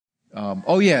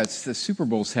It's the Super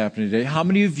Bowl's happening today. How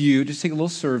many of you, just take a little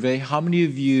survey, how many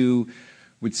of you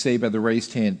would say by the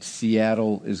raised hand,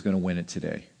 Seattle is going to win it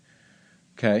today?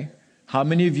 Okay. How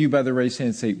many of you by the raised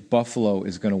hand say Buffalo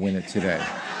is going to win it today?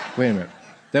 Wait a minute.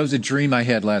 That was a dream I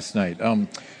had last night.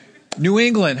 New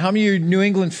England. How many of you are New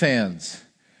England fans?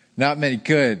 Not many.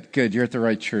 Good. You're at the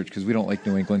right church because we don't like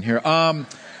New England here.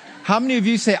 How many of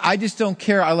you say, I just don't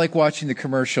care. I like watching the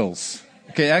commercials?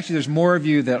 Okay, actually, there's more of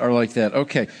you that are like that.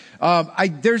 Okay.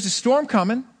 There's a storm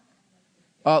coming.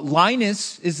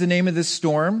 Linus is the name of this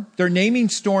storm. They're naming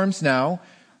storms now.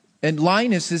 And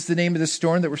Linus is the name of the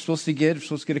storm that we're supposed to get. We're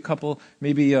supposed to get a couple,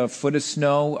 maybe a foot of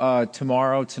snow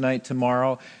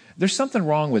tomorrow. There's something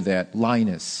wrong with that,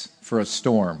 Linus, for a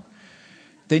storm.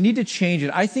 They need to change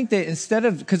it. I think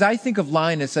that because I think of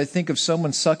Linus, I think of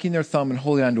someone sucking their thumb and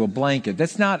holding onto a blanket.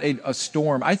 That's not a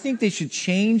storm. I think they should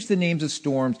change the names of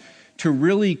storms to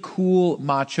really cool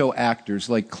macho actors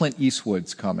like Clint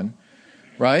Eastwood's coming,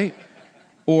 right?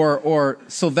 Or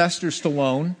Sylvester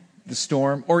Stallone, the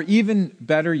storm, or even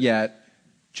better yet,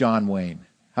 John Wayne.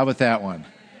 How about that one?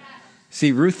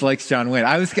 See, Ruth likes John Wayne.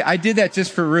 I did that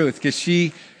just for Ruth because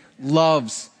she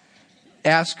loves.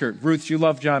 Ask her, Ruth, you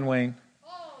love John Wayne?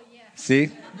 Oh, yeah.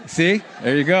 See?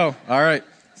 There you go. All right.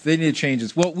 So they need to change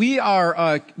this. Well, we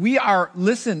are,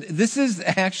 listen, this is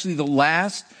actually the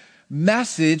last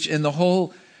message in the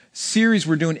whole series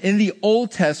we're doing in the Old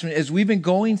Testament as we've been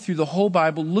going through the whole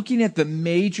Bible, looking at the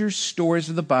major stories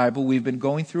of the Bible. We've been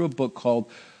going through a book called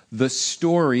The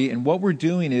Story, and what we're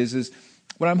doing is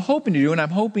what I'm hoping to do, and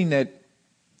I'm hoping that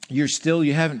you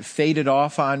haven't faded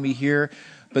off on me here,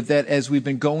 but that as we've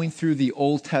been going through the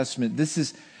Old Testament, this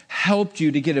has helped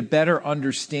you to get a better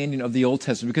understanding of the Old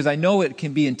Testament, because I know it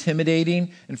can be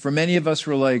intimidating, and for many of us,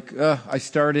 we're like, I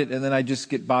start it, and then I just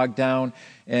get bogged down,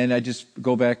 and I just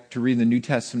go back to reading the New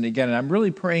Testament again. And I'm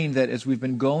really praying that as we've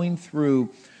been going through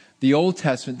the Old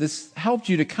Testament, this helped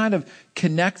you to kind of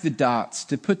connect the dots,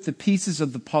 to put the pieces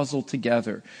of the puzzle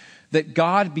together, that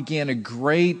God began a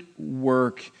great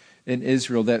work in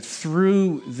Israel, that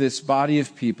through this body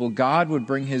of people, God would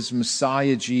bring his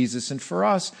Messiah, Jesus. And for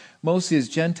us, mostly as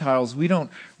Gentiles, we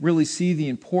don't really see the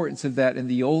importance of that in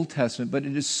the Old Testament, but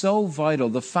it is so vital.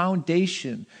 The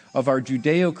foundation of our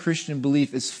Judeo-Christian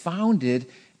belief is founded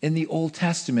in the Old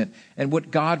Testament and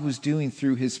what God was doing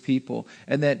through his people,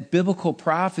 and that biblical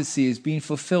prophecy is being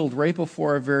fulfilled right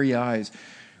before our very eyes.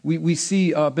 We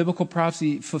see biblical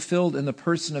prophecy fulfilled in the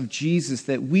person of Jesus,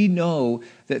 that we know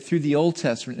that through the Old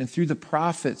Testament and through the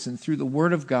prophets and through the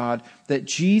Word of God, that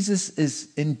Jesus is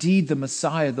indeed the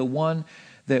Messiah, the one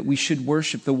that we should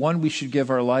worship, the one we should give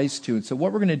our lives to. And so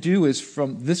what we're going to do is,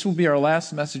 this will be our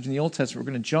last message in the Old Testament.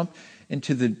 We're going to jump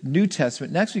into the New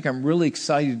Testament. Next week, I'm really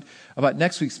excited about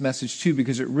next week's message too,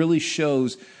 because it really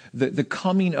shows the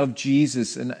coming of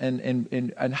Jesus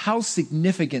and how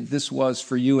significant this was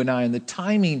for you and I, and the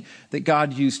timing that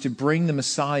God used to bring the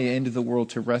Messiah into the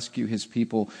world to rescue his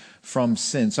people from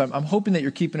sin. So I'm hoping that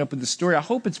you're keeping up with the story. I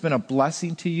hope it's been a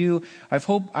blessing to you.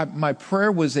 My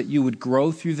prayer was that you would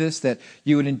grow through this, that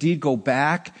you would indeed go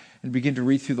back and begin to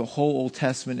read through the whole Old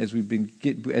Testament as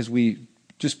we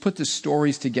just put the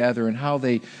stories together and how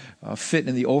they fit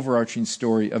in the overarching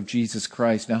story of Jesus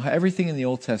Christ. Now, everything in the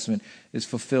Old Testament is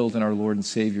fulfilled in our Lord and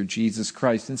Savior, Jesus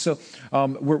Christ. And so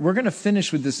we're going to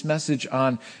finish with this message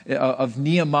of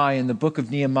Nehemiah, in the book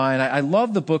of Nehemiah. And I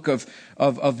love the book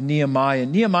of Nehemiah.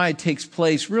 Nehemiah takes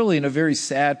place really in a very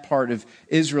sad part of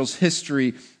Israel's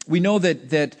history. We know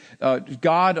that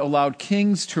God allowed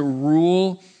kings to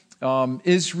rule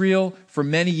Israel for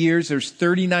many years. There's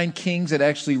 39 kings that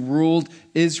actually ruled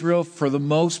Israel. For the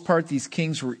most part, these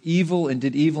kings were evil and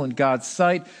did evil in God's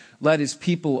sight, led his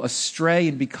people astray.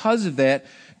 And because of that,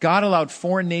 God allowed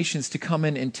foreign nations to come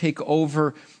in and take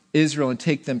over Israel and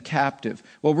take them captive.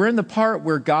 Well, we're in the part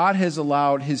where God has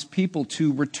allowed his people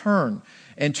to return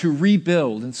and to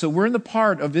rebuild. And so we're in the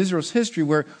part of Israel's history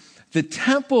where the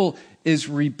temple is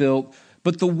rebuilt,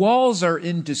 but the walls are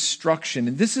in destruction.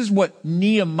 And this is what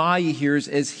Nehemiah hears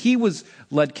as he was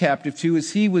led captive to,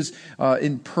 as he was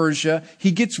in Persia. He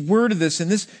gets word of this,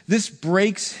 and this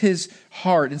breaks his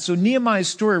heart. And so Nehemiah's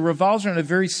story revolves around a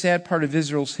very sad part of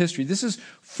Israel's history. This is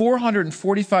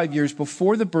 445 years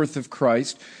before the birth of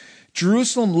Christ.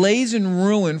 Jerusalem lays in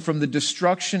ruin from the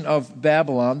destruction of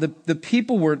Babylon. The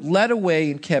people were led away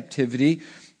in captivity.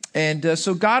 And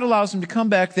so God allows them to come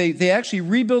back. They actually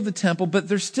rebuild the temple, but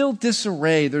there's still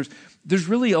disarray. There's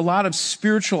really a lot of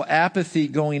spiritual apathy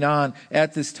going on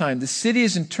at this time. The city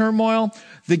is in turmoil.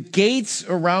 The gates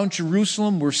around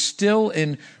Jerusalem were still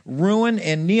in ruin.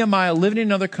 And Nehemiah, living in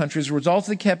another country as a result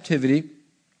of the captivity,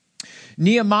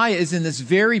 Nehemiah is in this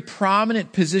very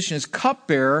prominent position as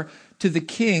cupbearer to the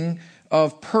king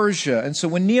of Persia. And so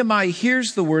when Nehemiah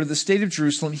hears the word of the state of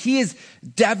Jerusalem, he is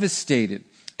devastated.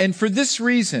 And for this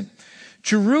reason,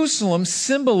 Jerusalem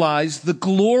symbolized the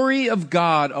glory of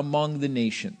God among the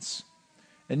nations.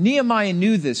 And Nehemiah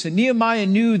knew this. And Nehemiah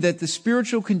knew that the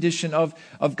spiritual condition of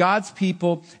God's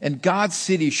people and God's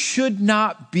city should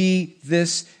not be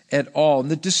this at all.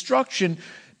 And the destruction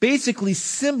basically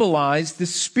symbolized the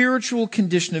spiritual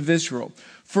condition of Israel.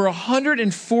 For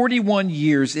 141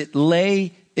 years, it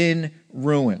lay in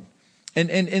ruin.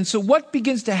 And so what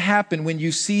begins to happen when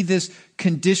you see this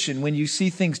condition, when you see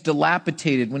things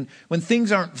dilapidated, when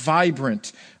things aren't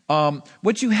vibrant?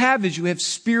 What you have is you have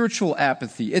spiritual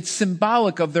apathy. It's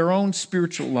symbolic of their own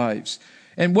spiritual lives.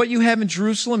 And what you have in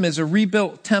Jerusalem is a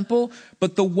rebuilt temple,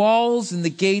 but the walls and the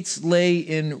gates lay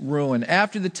in ruin.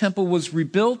 After the temple was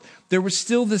rebuilt, there was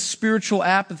still this spiritual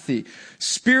apathy.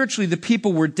 Spiritually, the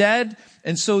people were dead.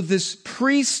 And so this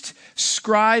priest,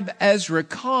 scribe Ezra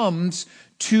comes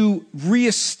to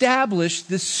reestablish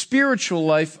the spiritual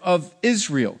life of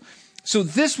Israel. So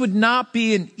this would not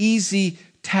be an easy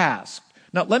task.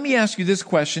 Now, let me ask you this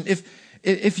question.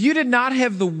 If you did not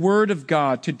have the Word of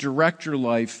God to direct your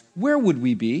life, where would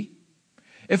we be?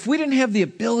 If we didn't have the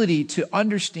ability to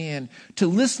understand, to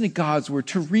listen to God's Word,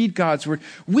 to read God's Word,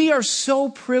 we are so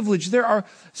privileged. There are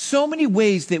so many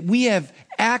ways that we have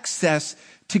access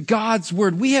to God's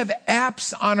Word. We have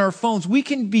apps on our phones. We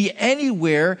can be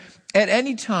anywhere at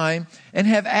any time and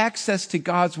have access to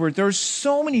God's Word. There are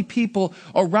so many people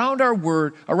around our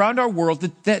world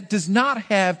that does not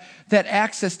have that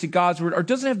access to God's Word or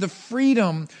doesn't have the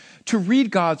freedom to read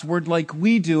God's Word like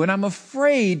we do. And I'm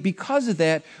afraid because of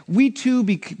that, we too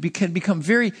can become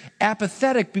very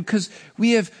apathetic because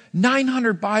we have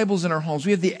 900 Bibles in our homes.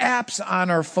 We have the apps on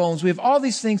our phones. We have all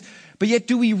these things. But yet,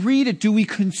 do we read it? Do we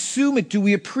consume it? Do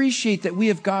we appreciate that we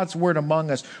have God's Word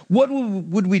among us? What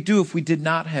would we do if we did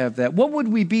not have that? What would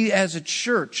we be as a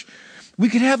church? We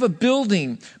could have a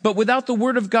building, but without the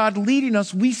Word of God leading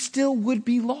us, we still would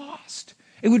be lost.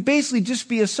 It would basically just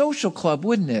be a social club,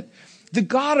 wouldn't it? The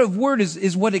God of Word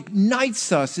is what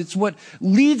ignites us. It's what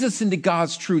leads us into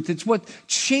God's truth. It's what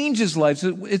changes lives.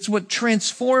 It's what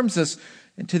transforms us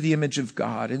into the image of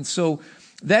God. And so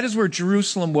that is where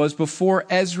Jerusalem was before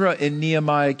Ezra and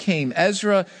Nehemiah came.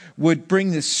 Ezra would bring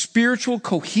this spiritual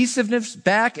cohesiveness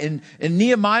back, and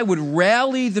Nehemiah would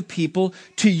rally the people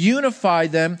to unify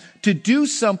them, to do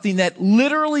something that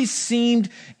literally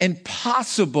seemed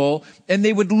impossible, and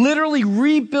they would literally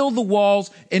rebuild the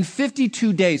walls in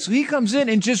 52 days. So he comes in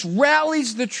and just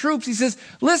rallies the troops. He says,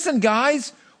 listen,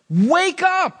 guys, wake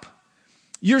up.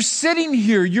 You're sitting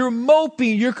here, you're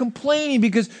moping, you're complaining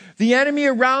because the enemy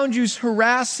around you is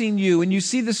harassing you and you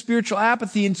see the spiritual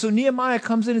apathy. And so Nehemiah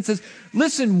comes in and says,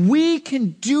 listen, we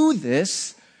can do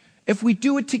this if we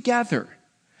do it together.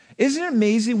 Isn't it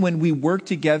amazing when we work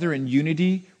together in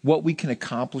unity what we can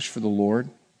accomplish for the Lord?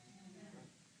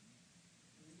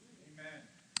 Amen.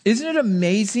 Isn't it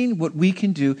amazing what we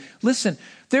can do? Listen,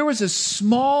 there was a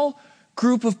small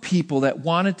group of people that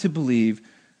wanted to believe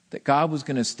that God was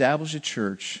going to establish a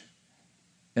church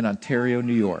in Ontario,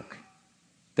 New York.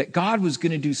 That God was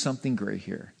going to do something great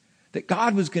here. That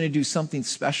God was going to do something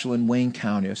special in Wayne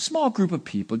County. A small group of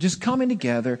people just coming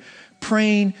together,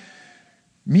 praying,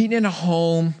 meeting in a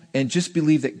home, and just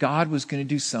believe that God was going to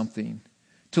do something.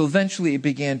 Till eventually it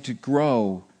began to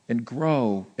grow and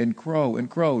grow and grow and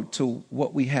grow to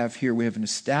what we have here. We have an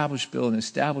established building, an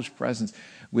established presence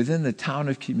within the town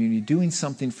of Community, doing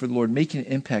something for the Lord, making an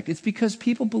impact. It's because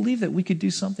people believe that we could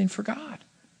do something for God.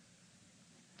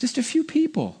 Just a few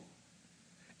people.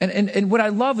 And what I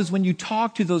love is when you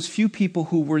talk to those few people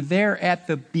who were there at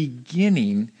the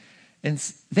beginning, and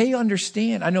they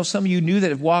understand. I know some of you knew that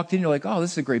have walked in, you're like, oh,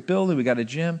 this is a great building, we got a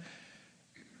gym.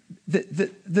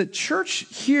 The church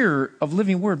here of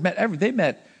Living Word they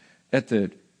met at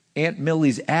the Aunt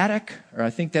Millie's attic, or I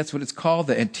think that's what it's called,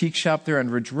 the antique shop there on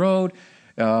Ridge Road.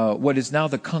 What is now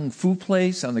the Kung Fu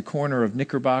place on the corner of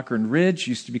Knickerbocker and Ridge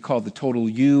used to be called the Total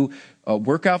U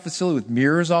workout facility with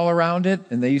mirrors all around it.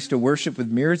 And they used to worship with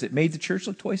mirrors. It made the church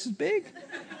look twice as big.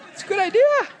 It's a good idea.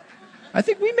 I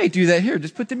think we may do that here.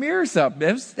 Just put the mirrors up.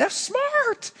 That's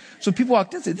smart. So people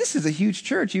walked in and said, this is a huge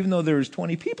church, even though there's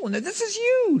 20 people in it. This is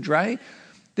huge, right?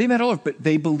 They met all over, but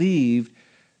they believed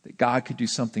that God could do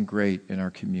something great in our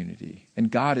community.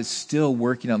 And God is still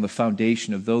working on the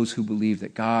foundation of those who believe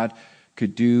that God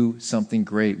could do something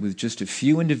great with just a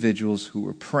few individuals who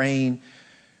were praying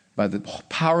by the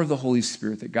power of the Holy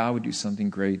Spirit that God would do something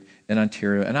great in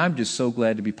Ontario. And I'm just so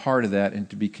glad to be part of that and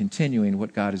to be continuing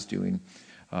what God is doing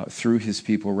through his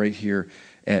people right here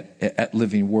at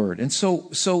Living Word. And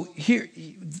so here,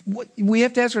 we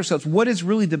have to ask ourselves, what is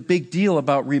really the big deal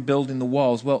about rebuilding the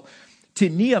walls? Well, to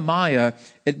Nehemiah,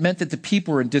 it meant that the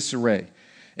people were in disarray.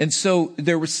 And so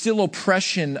there was still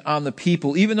oppression on the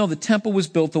people. Even though the temple was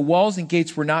built, the walls and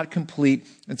gates were not complete.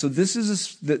 And so this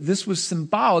was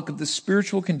symbolic of the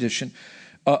spiritual condition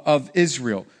of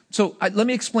Israel. So let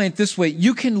me explain it this way.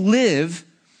 You can live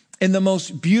in the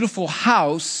most beautiful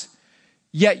house,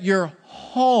 yet your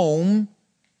home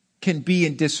can be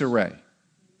in disarray.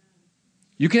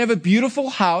 You can have a beautiful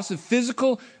house, a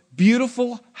physical,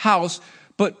 beautiful house,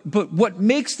 but what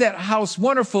makes that house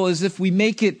wonderful is if we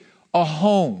make it a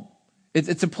home.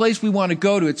 It's a place we want to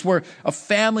go to. It's where a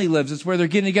family lives. It's where they're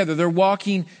getting together. They're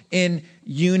walking in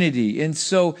unity. And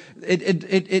so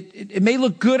it may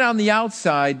look good on the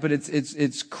outside, but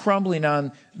it's crumbling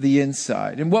on the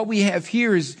inside. And what we have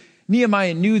here is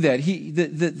Nehemiah knew that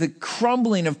the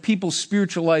crumbling of people's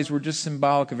spiritual lives were just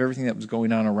symbolic of everything that was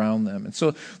going on around them. And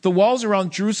so the walls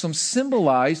around Jerusalem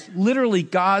symbolized literally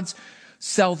God's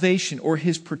salvation or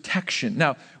his protection.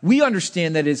 Now, we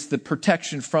understand that it's the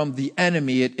protection from the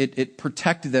enemy. It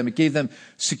protected them. It gave them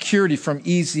security from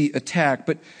easy attack.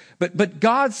 But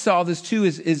God saw this too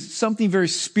as something very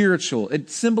spiritual.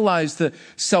 It symbolized the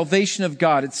salvation of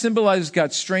God. It symbolized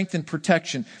God's strength and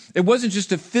protection. It wasn't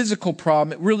just a physical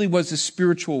problem. It really was a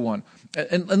spiritual one.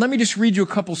 And let me just read you a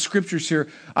couple scriptures here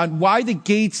on why the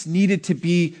gates needed to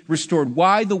be restored,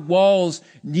 why the walls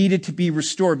needed to be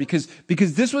restored, because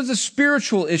this was a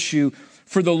spiritual issue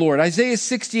for the Lord. Isaiah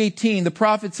 60:18, the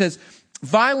prophet says,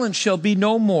 "Violence shall be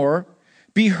no more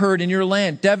be heard in your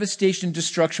land, devastation and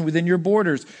destruction within your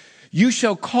borders. You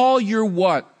shall call your"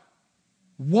 what?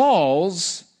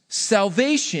 "Walls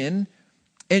salvation,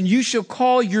 and you shall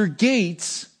call your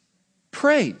gates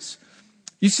praise."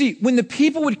 You see, when the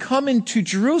people would come into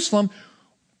Jerusalem,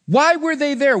 why were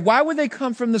they there? Why would they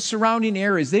come from the surrounding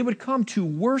areas? They would come to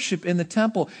worship in the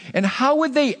temple. And how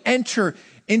would they enter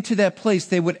into that place?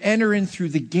 They would enter in through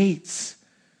the gates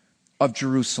of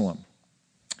Jerusalem.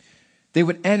 They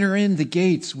would enter in the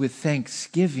gates with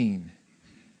thanksgiving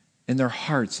in their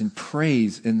hearts and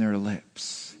praise in their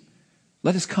lips.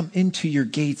 Let us come into your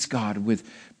gates, God, with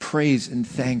praise and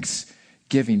thanksgiving.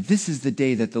 This is the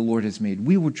day that the Lord has made.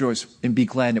 We will rejoice and be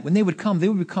glad in it. When they would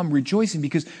come rejoicing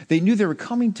because they knew they were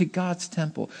coming to God's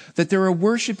temple, that they were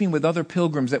worshiping with other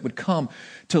pilgrims that would come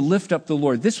to lift up the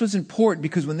Lord. This was important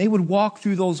because when they would walk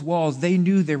through those walls, they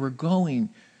knew they were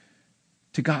going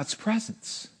to God's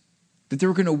presence, that they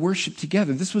were going to worship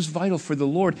together. This was vital for the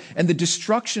Lord. And the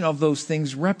destruction of those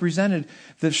things represented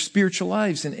their spiritual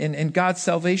lives and God's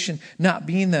salvation not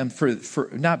being there for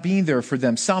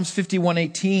them. Psalms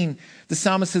 51:18, the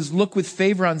psalmist says, "Look with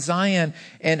favor on Zion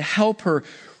and help her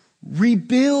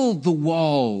rebuild the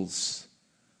walls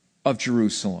of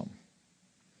Jerusalem."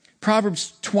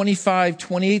 Proverbs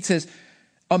 25:28 says,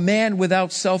 "A man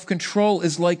without self-control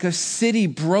is like a city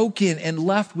broken and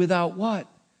left without" what?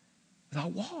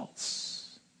 Without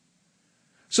walls.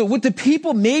 So what the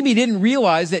people maybe didn't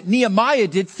realize that Nehemiah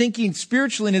did, thinking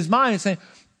spiritually in his mind, and saying,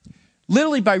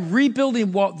 literally by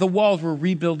rebuilding the walls, we're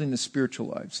rebuilding the spiritual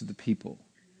lives of the people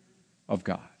of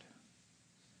God.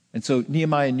 And so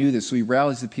Nehemiah knew this, so he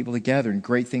rallies the people together and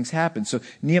great things happen. So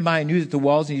Nehemiah knew that the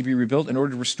walls needed to be rebuilt in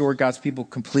order to restore God's people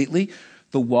completely.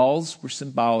 The walls were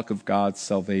symbolic of God's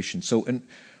salvation. So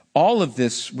all of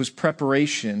this was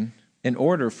preparation in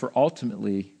order for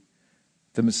ultimately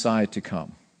the Messiah to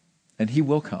come. And he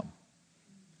will come.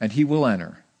 And he will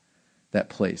enter that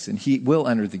place. And he will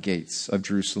enter the gates of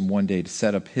Jerusalem one day to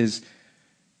set up his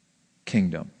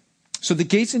kingdom. So the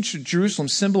gates into Jerusalem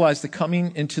symbolize the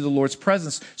coming into the Lord's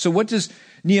presence. So what does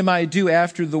Nehemiah do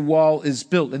after the wall is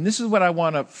built? And this is what I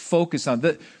want to focus on.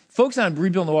 Focus on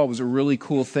rebuilding the wall was a really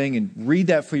cool thing. And read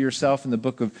that for yourself in the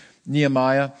book of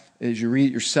Nehemiah as you read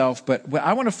it yourself. But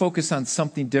I want to focus on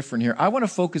something different here. I want to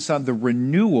focus on the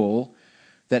renewal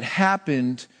that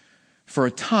happened for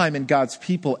a time in God's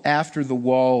people after the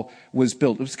wall was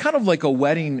built. It was kind of like a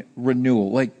wedding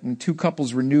renewal, like when two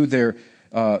couples renew their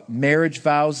marriage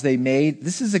vows they made.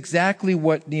 This is exactly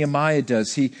what Nehemiah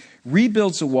does. He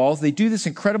rebuilds the walls. They do this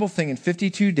incredible thing in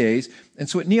 52 days. And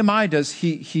so what Nehemiah does,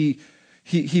 he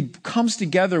comes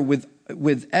together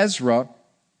with Ezra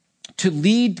to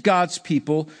lead God's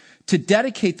people, to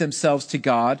dedicate themselves to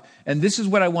God. And this is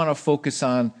what I want to focus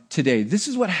on today. This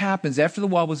is what happens after the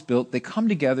wall was built. They come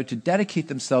together to dedicate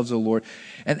themselves to the Lord.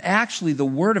 And actually, the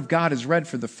word of God is read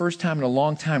for the first time in a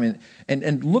long time.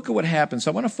 And look at what happens.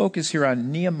 So I want to focus here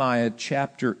on Nehemiah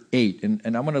chapter 8.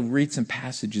 And I want to read some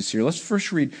passages here. Let's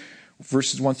first read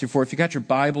verses 1 through 4. If you got your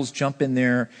Bibles, jump in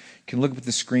there. You can look up at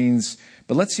the screens.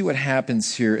 But let's see what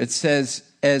happens here. It says,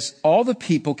 as all the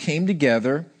people came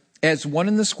together as one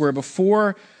in the square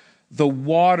before the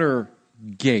water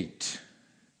gate.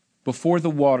 Before the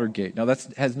water gate. Now, that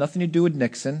has nothing to do with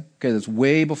Nixon. Okay, that's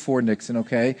way before Nixon,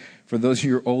 okay? For those of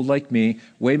you who are old like me,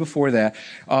 way before that.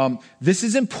 This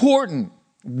is important.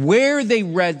 Where they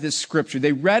read this scripture.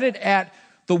 They read it at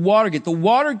the water gate. The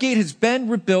water gate has been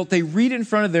rebuilt. They read it in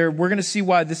front of there. We're going to see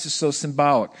why this is so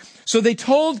symbolic. So they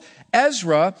told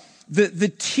Ezra, the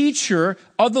teacher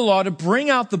of the law, to bring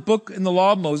out the book in the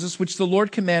law of Moses, which the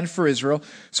Lord commanded for Israel.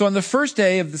 So on the first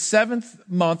day of the 7th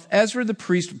month, Ezra the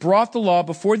priest brought the law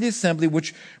before the assembly,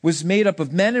 which was made up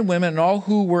of men and women and all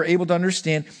who were able to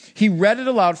understand. He read it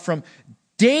aloud from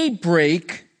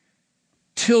daybreak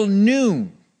till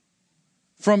noon.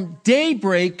 From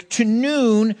daybreak to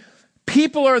noon,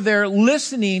 people are there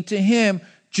listening to him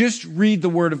just read the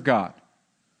word of God.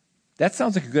 That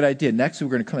sounds like a good idea. Next, we're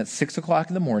going to come at 6 o'clock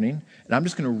in the morning, and I'm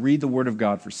just going to read the Word of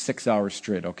God for 6 hours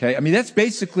straight, okay? I mean, that's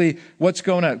basically what's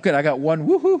going on. Good, I got one.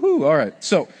 Woo-hoo-hoo. All right.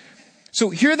 So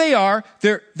here they are.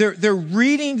 They're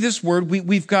reading this Word.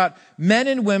 We've got men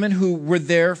and women who were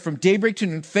there from daybreak to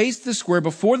noon, faced the square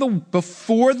before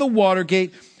the water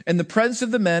gate, in the presence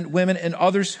of the men, women, and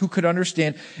others who could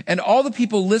understand. And all the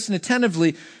people listened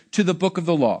attentively to the book of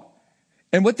the law.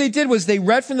 And what they did was they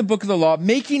read from the book of the law,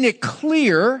 making it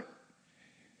clear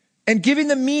and giving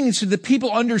the meaning so that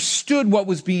people understood what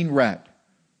was being read.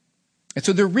 And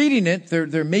so they're reading it,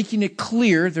 they're making it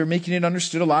clear, they're making it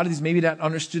understood. A lot of these maybe not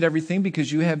understood everything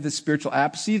because you have this spiritual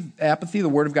apathy. The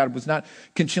Word of God was not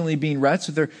continually being read,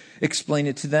 so they're explaining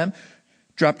it to them.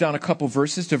 Drop down a couple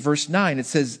verses to verse 9. It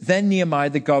says, then Nehemiah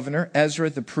the governor, Ezra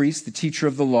the priest, the teacher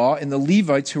of the law, and the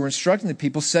Levites who were instructing the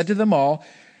people said to them all,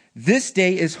 this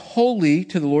day is holy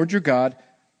to the Lord your God.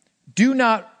 Do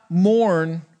not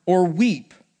mourn or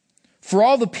weep. For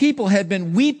all the people had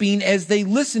been weeping as they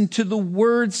listened to the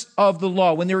words of the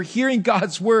law. When they were hearing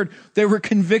God's word, they were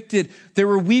convicted. They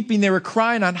were weeping. They were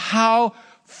crying on how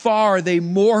far they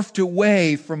morphed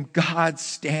away from God's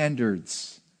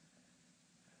standards.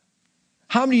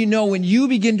 How many of you know when you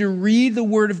begin to read the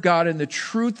word of God and the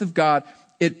truth of God,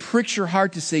 it pricks your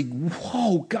heart to say,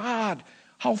 whoa, God,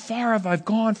 how far have I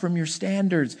gone from your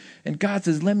standards? And God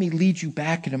says, let me lead you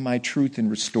back into my truth and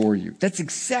restore you. That's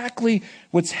exactly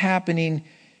what's happening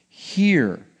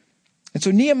here. And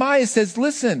so Nehemiah says,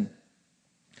 listen,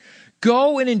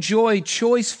 go and enjoy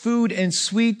choice food and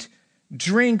sweet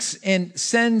drinks and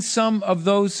send some of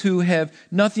those who have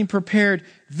nothing prepared.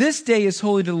 This day is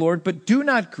holy to the Lord, but do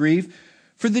not grieve,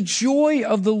 for the joy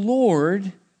of the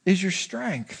Lord is your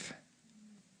strength.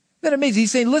 Isn't that amazing?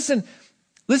 He's saying, listen,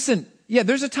 yeah,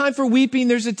 there's a time for weeping,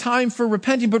 there's a time for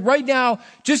repenting, but right now,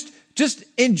 just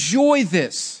enjoy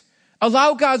this.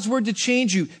 Allow God's word to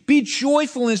change you. Be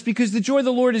joyful in this because the joy of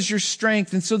the Lord is your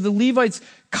strength. And so the Levites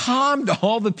calmed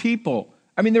all the people.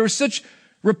 I mean, there was such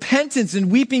repentance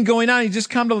and weeping going on. He just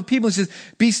calmed all the people and says,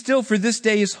 be still, for this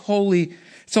day is holy.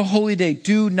 It's a holy day.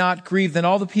 Do not grieve. Then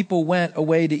all the people went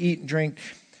away to eat and drink,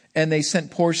 and they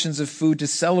sent portions of food to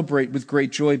celebrate with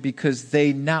great joy because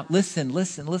they now, listen,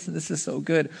 this is so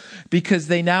good, because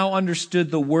they now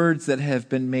understood the words that have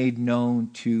been made known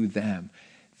to them.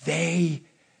 They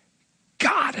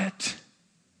got it.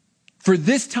 For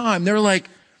this time, they're like,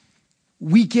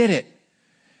 we get it.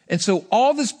 And so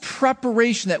all this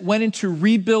preparation that went into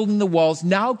rebuilding the walls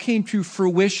now came to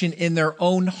fruition in their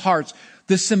own hearts.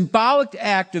 The symbolic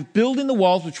act of building the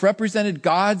walls, which represented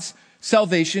God's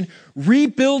salvation,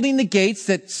 rebuilding the gates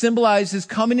that symbolizes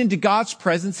coming into God's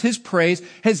presence, his praise,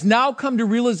 has now come to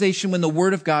realization when the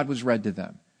word of God was read to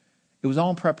them. It was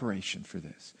all in preparation for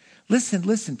this.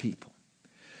 Listen, people.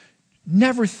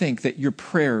 Never think that your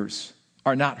prayers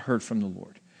are not heard from the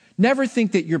Lord. Never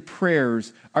think that your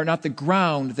prayers are not the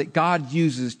ground that God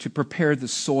uses to prepare the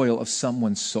soil of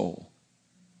someone's soul.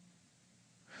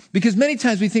 Because many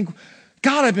times we think,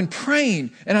 God, I've been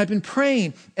praying, and I've been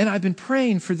praying, and I've been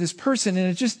praying for this person, and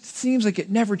it just seems like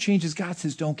it never changes. God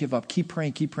says, don't give up. Keep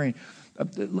praying, keep praying.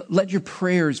 Let your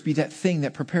prayers be that thing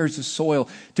that prepares the soil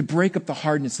to break up the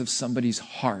hardness of somebody's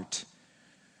heart.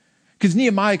 Because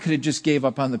Nehemiah could have just gave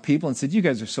up on the people and said, you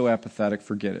guys are so apathetic,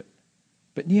 forget it.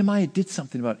 But Nehemiah did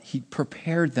something about it. He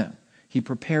prepared them. He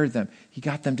prepared them. He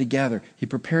got them together. He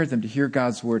prepared them to hear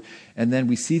God's word. And then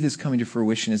we see this coming to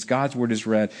fruition as God's word is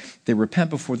read. They repent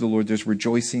before the Lord. There's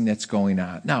rejoicing that's going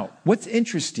on. Now, what's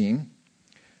interesting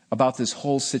about this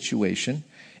whole situation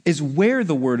is where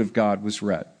the word of God was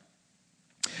read.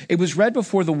 It was read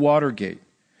before the water gate,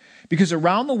 because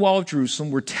around the wall of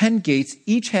Jerusalem were 10 gates,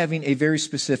 each having a very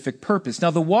specific purpose.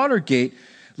 Now, the water gate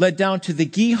led down to the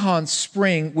Gihon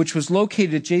Spring, which was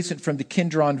located adjacent from the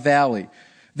Kidron Valley.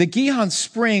 The Gihon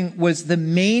Spring was the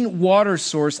main water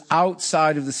source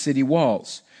outside of the city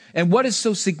walls. And what is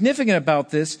so significant about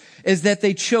this is that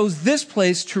they chose this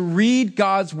place to read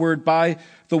God's word by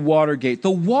the water gate.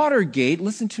 The water gate,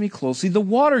 listen to me closely, the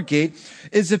water gate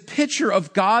is a picture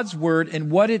of God's word and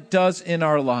what it does in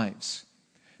our lives.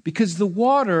 Because the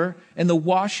water and the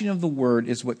washing of the word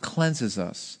is what cleanses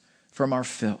us from our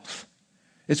filth.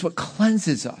 It's what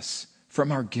cleanses us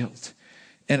from our guilt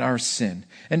and our sin.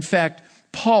 In fact,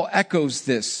 Paul echoes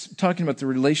this, talking about the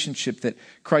relationship that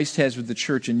Christ has with the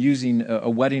church and using a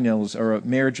wedding or a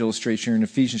marriage illustration in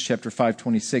Ephesians chapter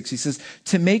 5:26. He says,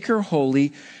 to make her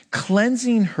holy,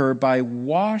 cleansing her by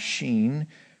washing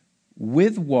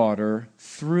with water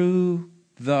through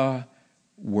the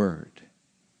word.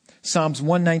 Psalms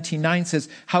 119:9 says,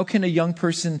 how can a young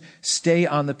person stay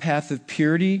on the path of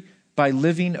purity? By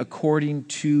living according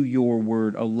to your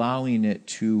word, allowing it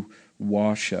to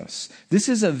wash us. This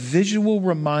is a visual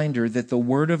reminder that the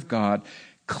word of God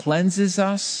cleanses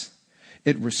us,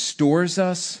 it restores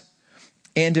us,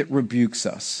 and it rebukes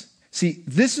us. See,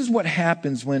 this is what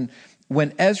happens when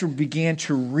Ezra began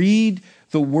to read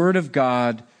the word of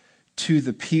God to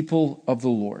the people of the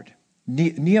Lord.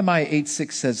 Nehemiah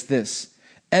 8:6 says this,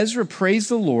 Ezra praised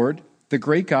the Lord, the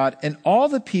great God, and all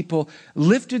the people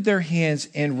lifted their hands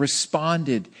and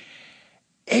responded,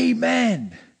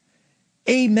 Amen.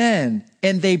 Amen.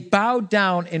 And they bowed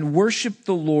down and worshiped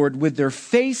the Lord with their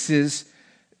faces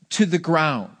to the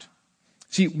ground.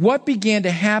 See, what began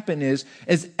to happen is,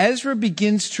 as Ezra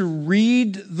begins to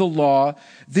read the law,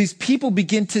 these people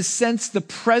begin to sense the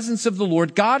presence of the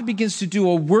Lord. God begins to do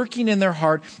a working in their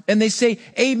heart, and they say,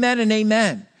 Amen and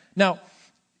amen. Now,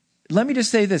 let me just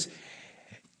say this.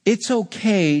 It's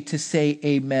okay to say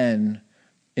amen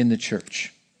in the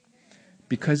church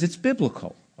because it's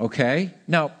biblical, okay?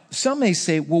 Now, some may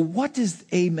say, well, what does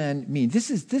amen mean? This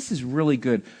is really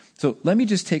good. So let me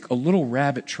just take a little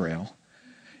rabbit trail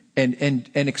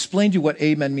and explain to you what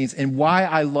amen means and why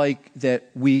I like that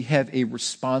we have a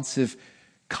responsive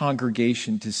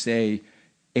congregation to say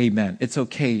amen. It's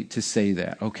okay to say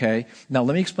that, okay? Now,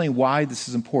 let me explain why this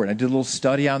is important. I did a little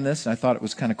study on this, and I thought it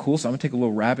was kind of cool, so I'm going to take a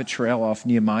little rabbit trail off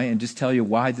Nehemiah and just tell you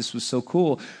why this was so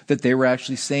cool that they were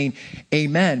actually saying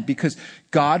amen, because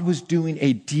God was doing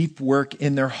a deep work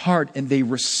in their heart, and they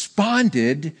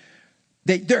responded.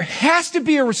 There has to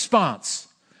be a response.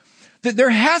 That there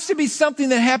has to be something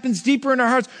that happens deeper in our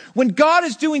hearts. When God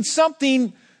is doing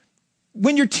something,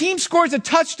 when your team scores a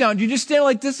touchdown, you just stand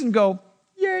like this and go,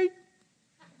 yay.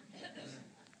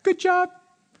 Good job.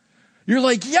 You're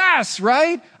like, yes,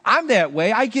 right? I'm that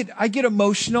way. I get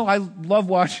emotional. I love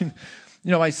watching,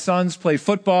 my sons play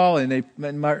football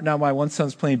now my one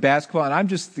son's playing basketball and I'm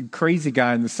just the crazy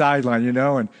guy on the sideline,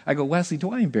 and I go, Wesley, do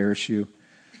I embarrass you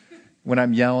when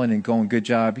I'm yelling and going, good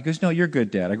job? He goes, no, you're good,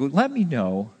 Dad. I go, let me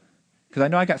know. Because I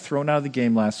know I got thrown out of the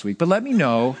game last week, but let me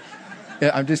know.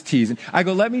 I'm just teasing. I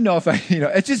go, let me know if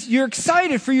it's just, you're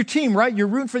excited for your team, right? You're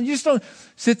rooting for them. You just don't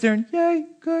sit there and, yay,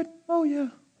 good. Oh yeah.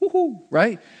 Woohoo,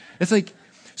 right? It's like,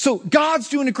 so God's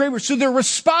doing a great work. So their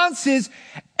response is,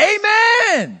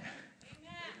 Amen.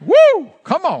 Woo!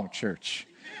 Come on, church.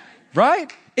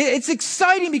 Right? It's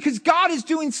exciting because God is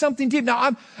doing something deep.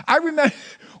 Now, I remember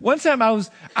one time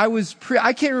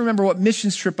I can't remember what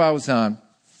missions trip I was on.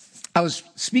 I was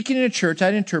speaking in a church. I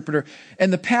had an interpreter,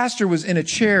 and the pastor was in a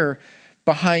chair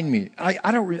behind me.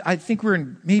 I think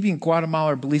we're maybe in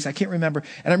Guatemala or Belize. I can't remember.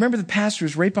 And I remember the pastor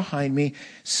was right behind me,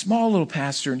 small little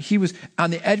pastor, and he was on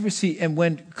the edge of his seat. And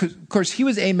of course, he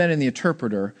was amen in the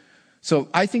interpreter. So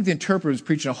I think the interpreter was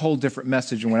preaching a whole different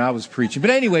message than when I was preaching.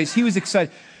 But anyways, he was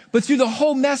excited. But through the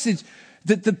whole message,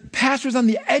 the pastor was on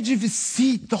the edge of his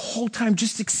seat the whole time,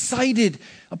 just excited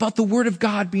about the word of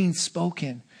God being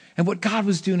spoken and what God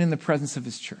was doing in the presence of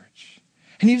his church.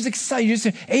 And he was excited. He was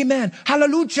saying, amen,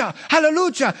 hallelujah,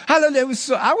 hallelujah, hallelujah.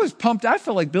 I was pumped. I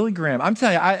felt like Billy Graham. I'm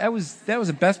telling you, that was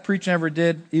the best preaching I ever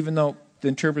did, even though the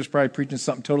interpreter's probably preaching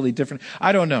something totally different.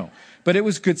 I don't know. But it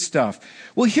was good stuff.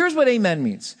 Well, here's what amen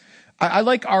means. I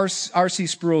like R.C.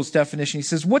 Sproul's definition. He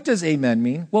says, what does amen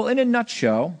mean? Well, in a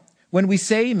nutshell, when we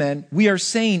say amen, we are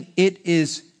saying it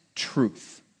is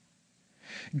truth.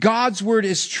 God's word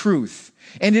is truth,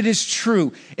 and it is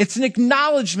true. It's an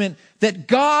acknowledgement that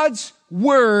God's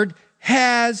word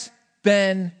has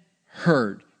been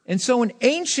heard. And so in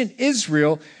ancient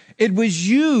Israel, it was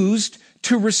used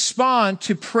to respond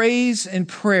to praise and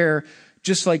prayer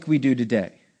just like we do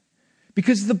today.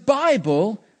 Because the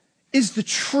Bible is the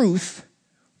truth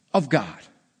of God.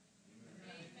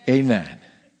 Amen.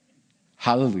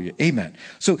 Hallelujah. Amen.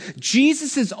 So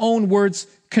Jesus' own words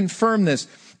confirm this.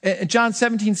 In John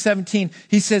 17:17,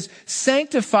 he says,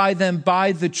 sanctify them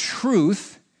by the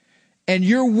truth, and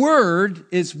your word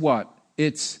is what?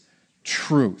 It's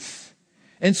truth.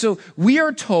 And so we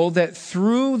are told that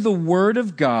through the word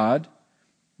of God,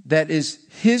 that is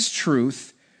his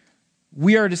truth,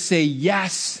 we are to say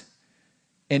yes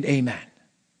and amen.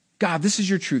 God, this is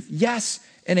your truth. Yes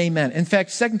and amen. In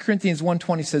fact, 2 Corinthians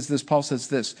 1:20 says this, Paul says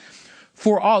this,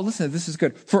 for all, listen, this is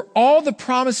good. For all the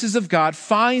promises of God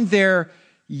find their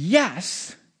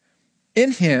yes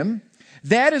in him.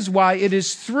 That is why it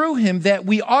is through him that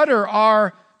we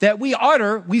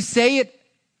say it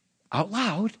out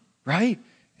loud, right?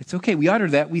 It's okay. We utter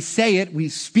that. We say it. We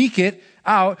speak it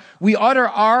out. We utter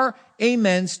our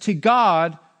amens to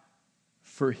God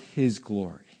for his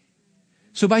glory.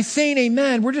 So by saying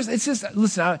amen,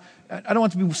 listen, I don't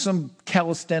want it to be some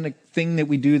calisthenic thing that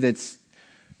we do that's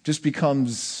just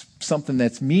becomes something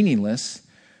that's meaningless.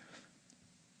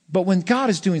 But when God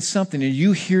is doing something and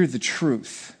you hear the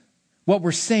truth, what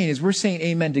we're saying is we're saying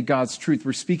amen to God's truth.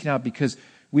 We're speaking out because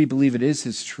we believe it is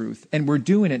his truth. And we're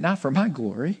doing it not for my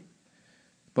glory,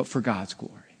 but for God's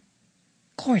glory.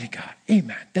 Glory to God.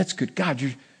 Amen. That's good. God,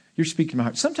 you're speaking to my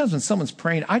heart. Sometimes when someone's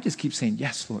praying, I just keep saying,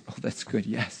 yes, Lord. Oh, that's good.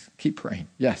 Yes. Keep praying.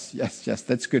 Yes, yes, yes.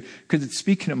 That's good. Because it's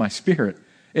speaking to my spirit.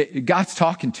 God's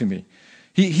talking to me.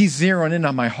 He's zeroing in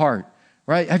on my heart,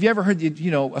 right? Have you ever heard,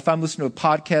 if I'm listening to a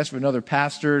podcast of another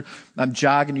pastor, I'm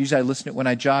jogging, usually I listen to it when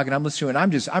I jog, and I'm listening to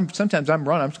it, and sometimes I'm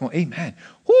running, I'm just going, amen.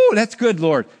 Whoo, that's good,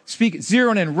 Lord. Speak,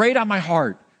 zeroing in right on my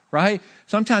heart, right?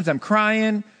 Sometimes I'm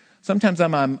crying. Sometimes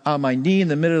I'm on my knee in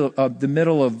the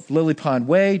middle of Lily Pond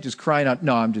Way, just crying out.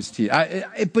 No, I'm just teasing.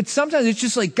 But sometimes it's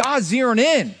just like God zeroing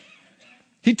in.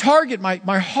 He target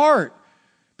my heart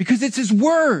because it's his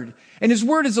word. And his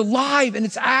word is alive and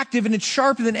it's active and it's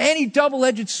sharper than any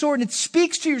double-edged sword. And it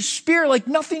speaks to your spirit like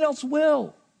nothing else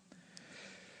will.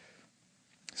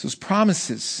 So those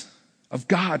promises of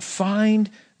God find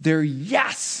their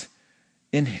yes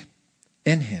in him,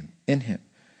 in him, in him.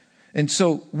 And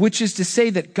so, which is to say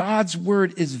that God's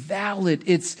word is valid.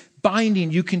 It's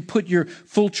binding. You can put your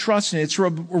full trust in it. It's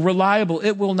reliable.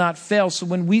 It will not fail. So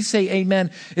when we say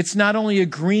amen, it's not only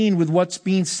agreeing with what's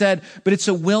being said, but it's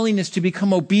a willingness to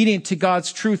become obedient to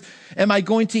God's truth. Am I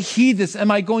going to heed this?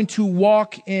 Am I going to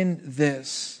walk in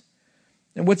this?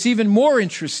 And what's even more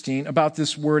interesting about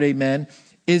this word amen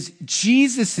is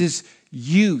Jesus'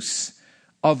 use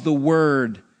of the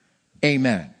word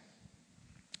amen.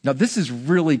 Now, this is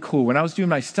really cool. When I was doing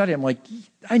my study, I'm like,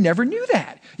 I never knew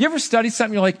that. You ever study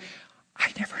something, you're like,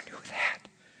 I never knew that.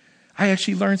 I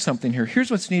actually learned something here.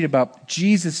 Here's what's neat about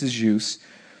Jesus' use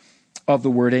of the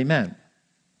word amen.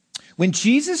 When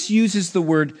Jesus uses the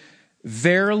word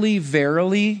verily,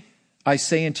 verily, I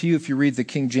say unto you, if you read the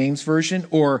King James Version,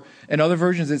 or in other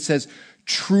versions it says,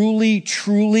 truly,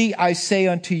 truly, I say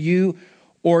unto you,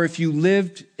 or if you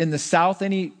lived in the South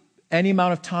any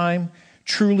amount of time,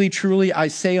 truly, truly, I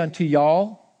say unto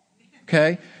y'all.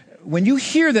 Okay? When you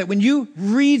hear that, when you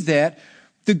read that,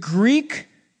 the Greek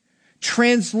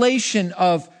translation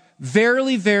of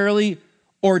verily, verily,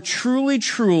 or truly,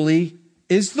 truly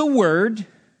is the word,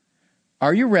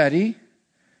 are you ready?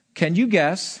 Can you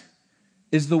guess?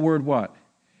 Is the word what?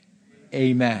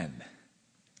 Amen.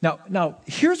 Now,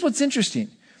 here's what's interesting.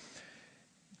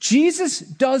 Jesus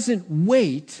doesn't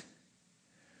wait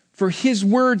for his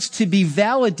words to be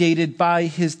validated by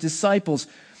his disciples.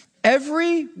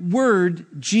 Every word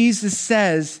Jesus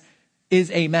says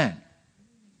is amen.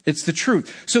 It's the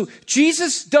truth. So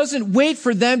Jesus doesn't wait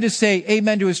for them to say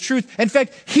amen to his truth. In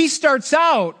fact, he starts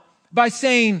out by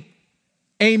saying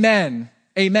amen,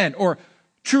 amen, or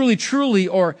truly, truly,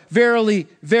 or verily,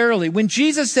 verily. When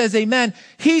Jesus says amen,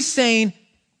 he's saying,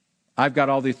 I've got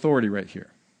all the authority right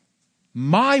here.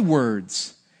 My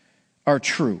words are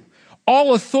true.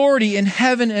 All authority in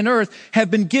heaven and earth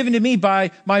have been given to me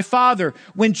by my Father.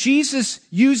 When Jesus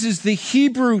uses the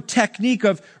Hebrew technique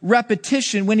of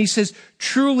repetition, when he says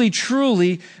truly,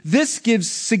 truly, this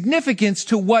gives significance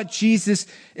to what Jesus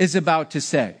is about to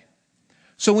say.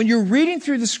 So when you're reading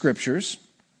through the scriptures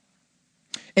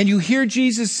and you hear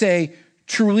Jesus say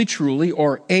truly, truly,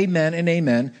 or amen and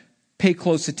amen, pay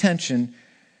close attention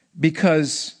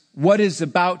because what is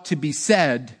about to be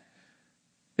said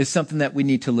is something that we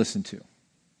need to listen to.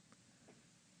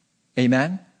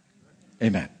 Amen?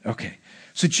 Amen. Okay.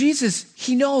 So Jesus,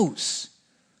 he knows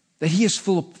that he has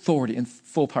full authority and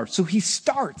full power. So he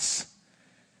starts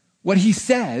what he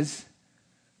says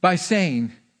by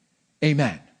saying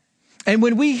amen. And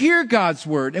when we hear God's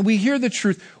word and we hear the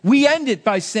truth, we end it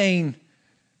by saying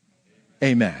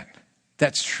amen.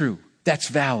 That's true. That's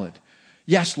valid.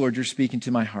 Yes, Lord, you're speaking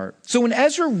to my heart. So when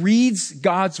Ezra reads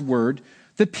God's word,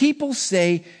 The people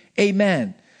say,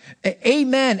 amen.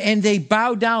 Amen. And they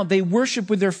bow down. They worship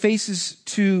with their faces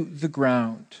to the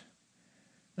ground.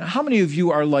 Now, how many of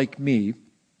you are like me?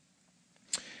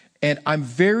 And I'm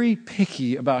very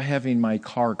picky about having my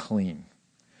car clean.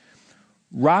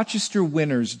 Rochester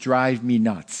winters drive me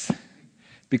nuts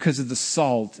because of the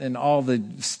salt and all the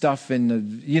stuff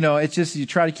and it's just, you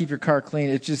try to keep your car clean.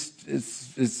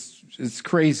 It's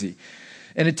crazy.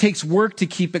 And it takes work to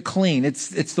keep it clean.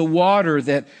 It's the water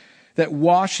that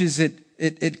washes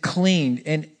it clean.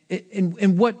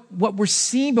 And what we're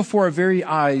seeing before our very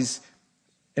eyes,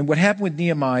 and what happened with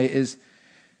Nehemiah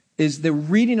is the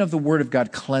reading of the word of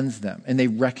God cleansed them, and they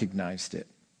recognized it.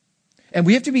 And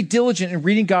we have to be diligent in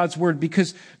reading God's word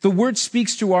because the word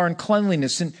speaks to our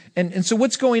uncleanliness. And so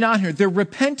what's going on here? They're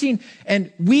repenting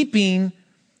and weeping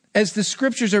as the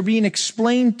scriptures are being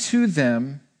explained to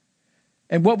them.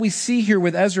 And what we see here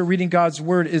with Ezra reading God's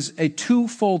word is a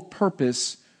twofold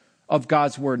purpose of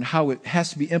God's word and how it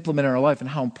has to be implemented in our life and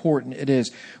how important it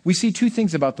is. We see two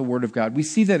things about the word of God. We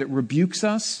see that it rebukes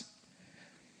us,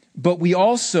 but we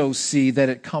also see that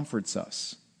it comforts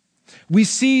us. We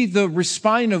see the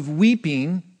responding of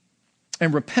weeping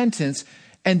and repentance,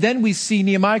 and then we see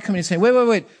Nehemiah coming and saying,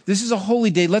 wait, this is a holy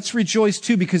day. Let's rejoice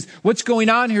too, because what's going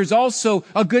on here is also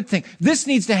a good thing. This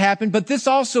needs to happen, but this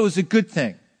also is a good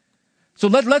thing. So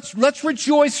let's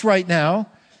rejoice right now,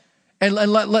 and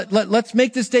let's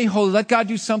make this day holy. Let God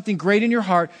do something great in your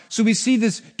heart. So we see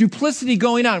this duplicity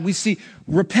going on. We see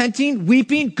repenting,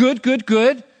 weeping, good.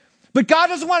 But God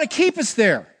doesn't want to keep us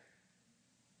there.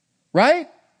 Right?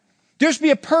 There should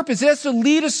be a purpose. It has to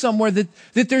lead us somewhere that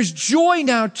there's joy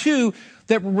now too,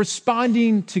 that we're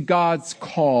responding to God's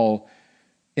call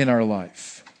in our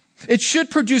life. It should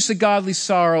produce a godly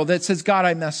sorrow that says, God,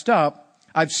 I messed up.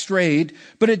 I've strayed.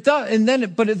 But it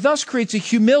thus creates a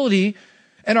humility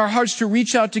in our hearts to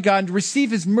reach out to God and to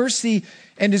receive his mercy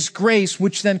and his grace,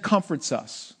 which then comforts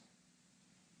us.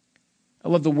 I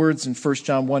love the words in 1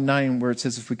 John 1:9 where it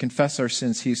says, if we confess our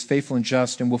sins, he is faithful and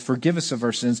just and will forgive us of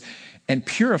our sins and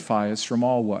purify us from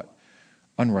all what?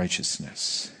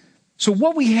 Unrighteousness. So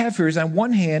what we have here is, on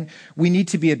one hand, we need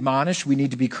to be admonished, we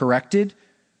need to be corrected.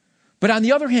 But on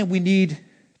the other hand, we need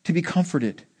to be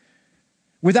comforted.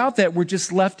 Without that, we're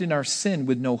just left in our sin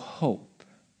with no hope.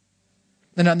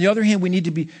 And on the other hand, we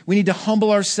need to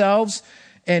humble ourselves,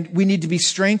 and we need to be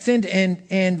strengthened,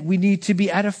 and we need to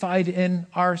be edified in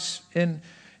our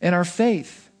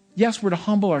faith. Yes, we're to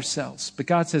humble ourselves, but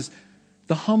God says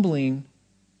the humbling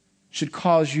should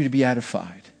cause you to be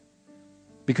edified,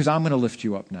 because I'm going to lift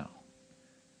you up now.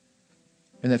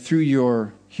 And that through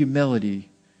your humility,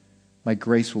 my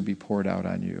grace will be poured out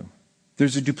on you.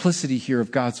 There's a duplicity here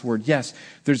of God's word. Yes,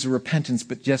 there's a repentance,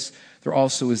 but yes, there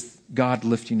also is God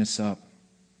lifting us up.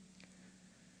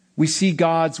 We see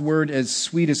God's word as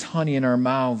sweet as honey in our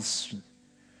mouths,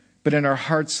 but in our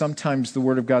hearts, sometimes the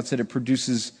word of God said it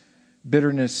produces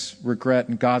bitterness, regret,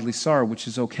 and godly sorrow, which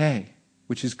is okay,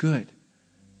 which is good.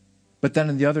 But then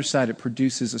on the other side, it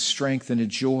produces a strength and a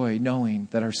joy knowing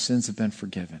that our sins have been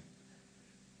forgiven.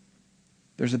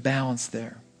 There's a balance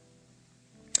there.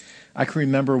 I can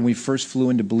remember when we first flew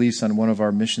into Belize on one of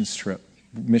our missions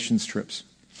trips.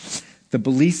 The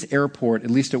Belize airport,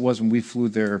 at least it was when we flew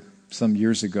there some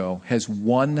years ago, has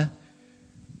one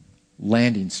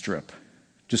landing strip.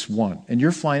 Just one. And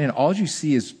you're flying in, all you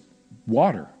see is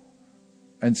water.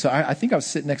 And so I think I was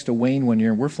sitting next to Wayne one year,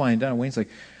 and we're flying down, and Wayne's like,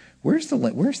 where's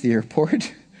the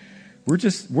airport?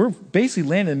 We're basically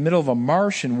landing in the middle of a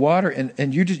marsh and water,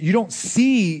 and you don't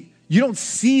see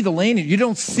the landing. You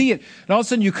don't see it. And all of a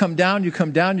sudden you come down,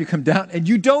 and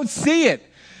you don't see it.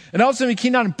 And all of a sudden we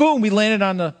came down, and boom, we landed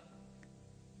on the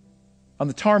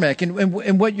tarmac.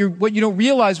 And what you don't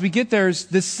realize, we get there is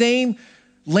the same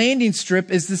landing strip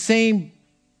is the same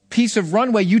piece of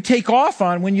runway you take off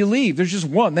on when you leave. There's just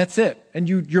one, that's it. And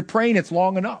you're praying it's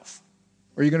long enough,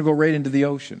 or you're going to go right into the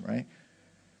ocean, right?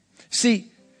 See,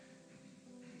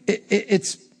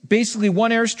 it's basically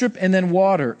one airstrip and then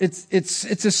water. It's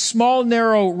a small,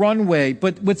 narrow runway.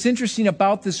 But what's interesting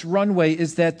about this runway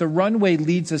is that the runway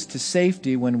leads us to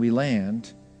safety when we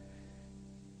land,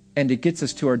 and it gets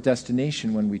us to our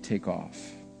destination when we take off.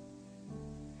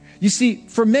 You see,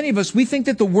 for many of us, we think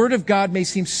that the Word of God may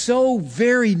seem so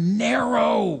very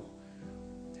narrow,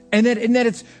 and that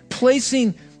it's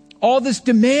placing all this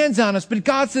demands on us. But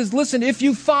God says, listen, if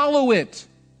you follow it,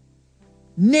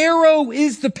 narrow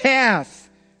is the path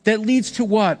that leads to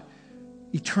what?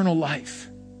 Eternal life.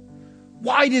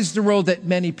 Wide is the road that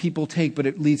many people take, but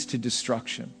it leads to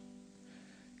destruction.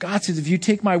 God says, if you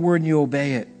take my word and you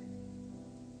obey it,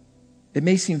 it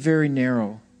may seem very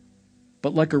narrow,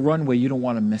 but like a runway, you don't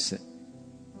want to miss it.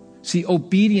 See,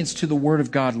 obedience to the Word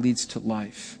of God leads to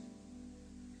life.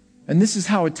 And this is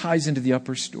how it ties into the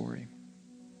upper story.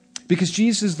 Because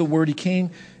Jesus is the Word, He came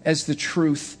as the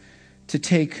truth to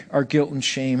take our guilt and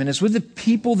shame. And as with the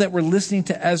people that were listening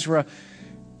to Ezra,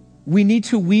 we need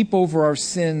to weep over our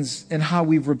sins and how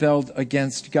we've rebelled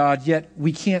against God, yet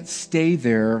we can't stay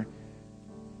there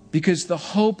because the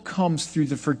hope comes through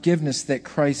the forgiveness that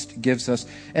Christ gives us.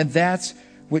 And that's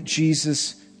what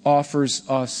Jesus offers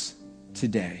us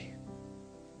today.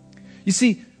 You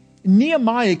see,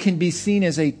 Nehemiah can be seen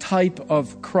as a type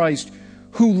of Christ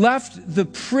who left the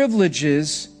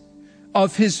privileges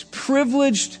of his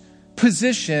privileged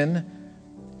position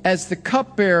as the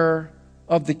cupbearer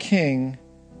of the king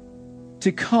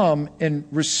to come and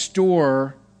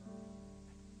restore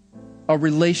a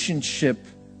relationship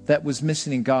that was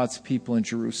missing in God's people in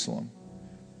Jerusalem.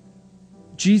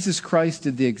 Jesus Christ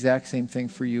did the exact same thing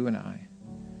for you and I.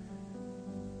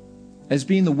 As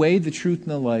being the way, the truth,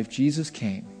 and the life, Jesus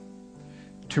came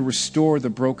to restore the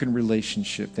broken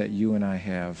relationship that you and I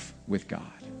have with God.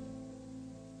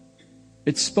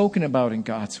 It's spoken about in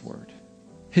God's Word.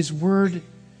 His Word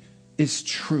is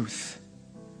truth.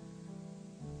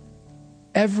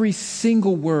 Every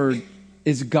single word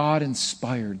is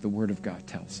God-inspired, the Word of God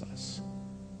tells us.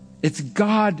 It's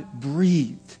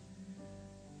God-breathed.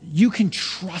 You can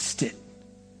trust it.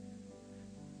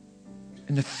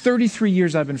 In the 33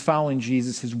 years I've been following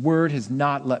Jesus, His Word has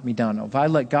not let me down. Now, have I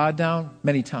let God down?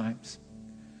 Many times.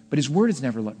 But His Word has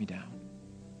never let me down.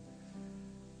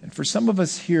 And for some of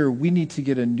us here, we need to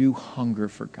get a new hunger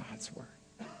for God's Word.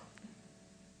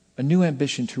 A new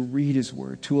ambition to read His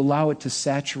Word, to allow it to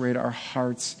saturate our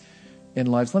hearts and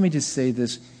lives. Let me just say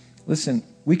this. Listen,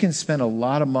 we can spend a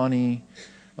lot of money,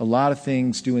 a lot of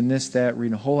things, doing this, that,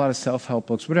 reading a whole lot of self-help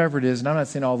books, whatever it is. And I'm not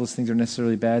saying all those things are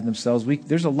necessarily bad in themselves.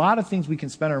 There's a lot of things we can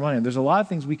spend our money on. There's a lot of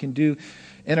things we can do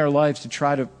in our lives to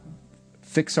try to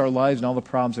fix our lives and all the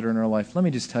problems that are in our life. Let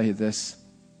me just tell you this.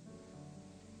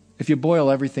 If you boil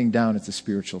everything down, it's a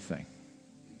spiritual thing.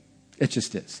 It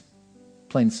just is.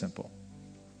 Plain and simple.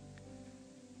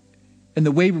 And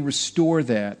the way we restore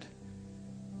that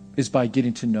is by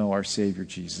getting to know our Savior,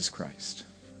 Jesus Christ.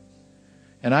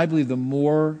 And I believe the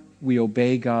more we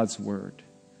obey God's Word,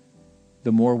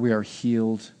 the more we are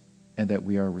healed and that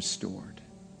we are restored.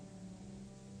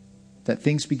 That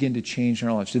things begin to change in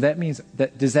our lives.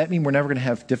 Does that mean we're never going to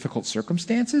have difficult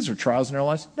circumstances or trials in our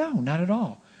lives? No, not at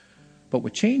all. But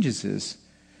what changes is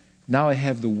now I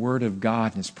have the Word of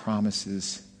God and His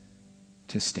promises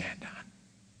to stand on.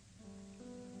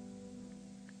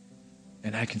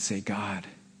 And I can say, God,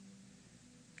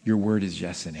 your Word is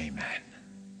yes and amen.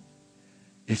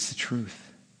 It's the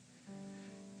truth.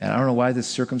 And I don't know why this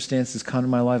circumstance has come to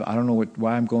my life. I don't know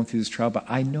why I'm going through this trial, but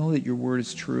I know that your Word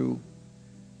is true.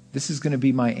 This is going to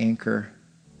be my anchor.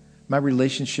 My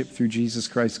relationship through Jesus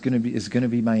Christ is going to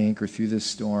be my anchor through this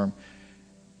storm.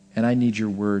 And I need your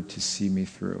Word to see me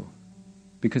through,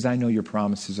 because I know your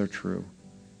promises are true.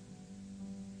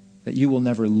 That you will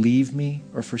never leave me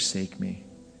or forsake me.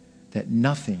 That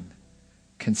nothing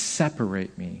can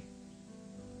separate me.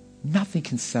 Nothing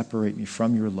can separate me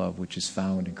from your love, which is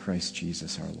found in Christ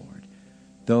Jesus our Lord.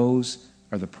 Those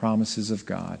are the promises of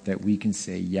God that we can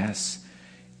say yes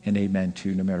and amen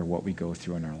to no matter what we go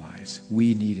through in our lives.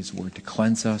 We need His Word to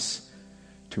cleanse us,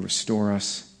 to restore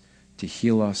us, to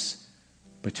heal us,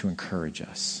 but to encourage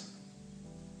us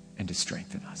and to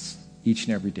strengthen us each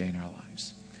and every day in our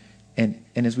lives. And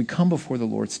as we come before the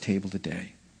Lord's table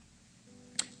today,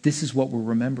 this is what we're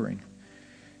remembering.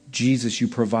 Jesus, you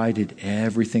provided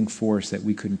everything for us that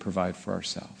we couldn't provide for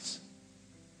ourselves.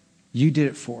 You did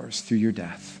it for us through your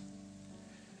death.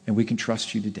 And we can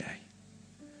trust you today.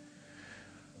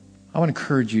 I want to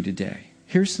encourage you today.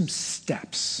 Here's some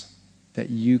steps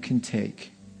that you can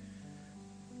take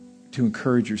to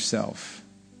encourage yourself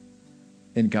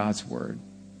in God's Word.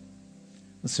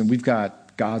 Listen, we've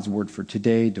got God's Word for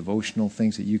today, devotional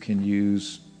things that you can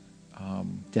use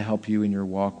to help you in your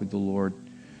walk with the Lord.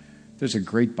 There's a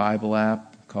great Bible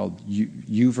app called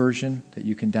YouVersion that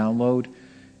you can download,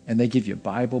 and they give you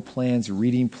Bible plans,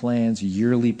 reading plans,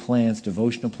 yearly plans,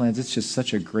 devotional plans. It's just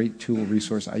such a great tool,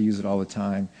 resource. I use it all the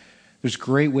time. There's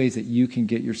great ways that you can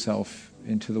get yourself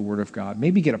into the Word of God.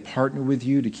 Maybe get a partner with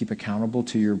you to keep accountable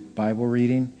to your Bible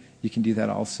reading. You can do that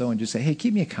also, and just say, hey,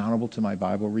 keep me accountable to my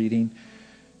Bible reading.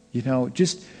 You know,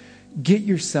 just get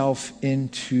yourself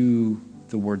into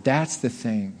the Word. That's the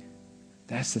thing.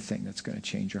 That's the thing that's going to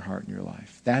change your heart and your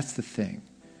life. That's the thing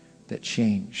that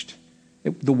changed.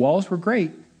 The walls were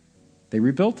great. They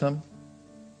rebuilt them.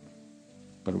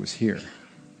 But it was here.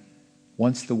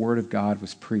 Once the Word of God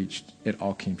was preached, it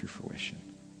all came to fruition.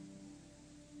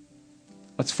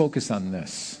 Let's focus on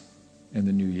this in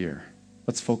the new year.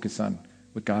 Let's focus on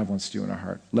what God wants to do in our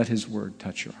heart. Let his word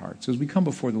touch your heart. So as we come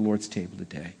before the Lord's table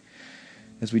today,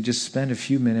 as we just spend a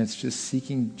few minutes just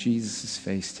seeking Jesus'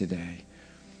 face today,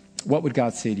 what would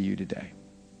God say to you today?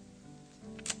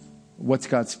 What's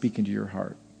God speaking to your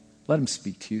heart? Let him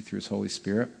speak to you through his Holy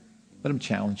Spirit. Let him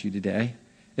challenge you today.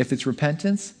 If it's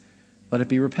repentance, let it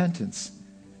be repentance.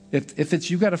 If it's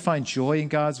you've got to find joy in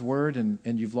God's word and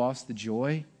you've lost the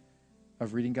joy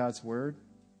of reading God's word,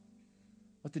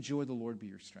 let the joy of the Lord be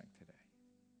your strength today.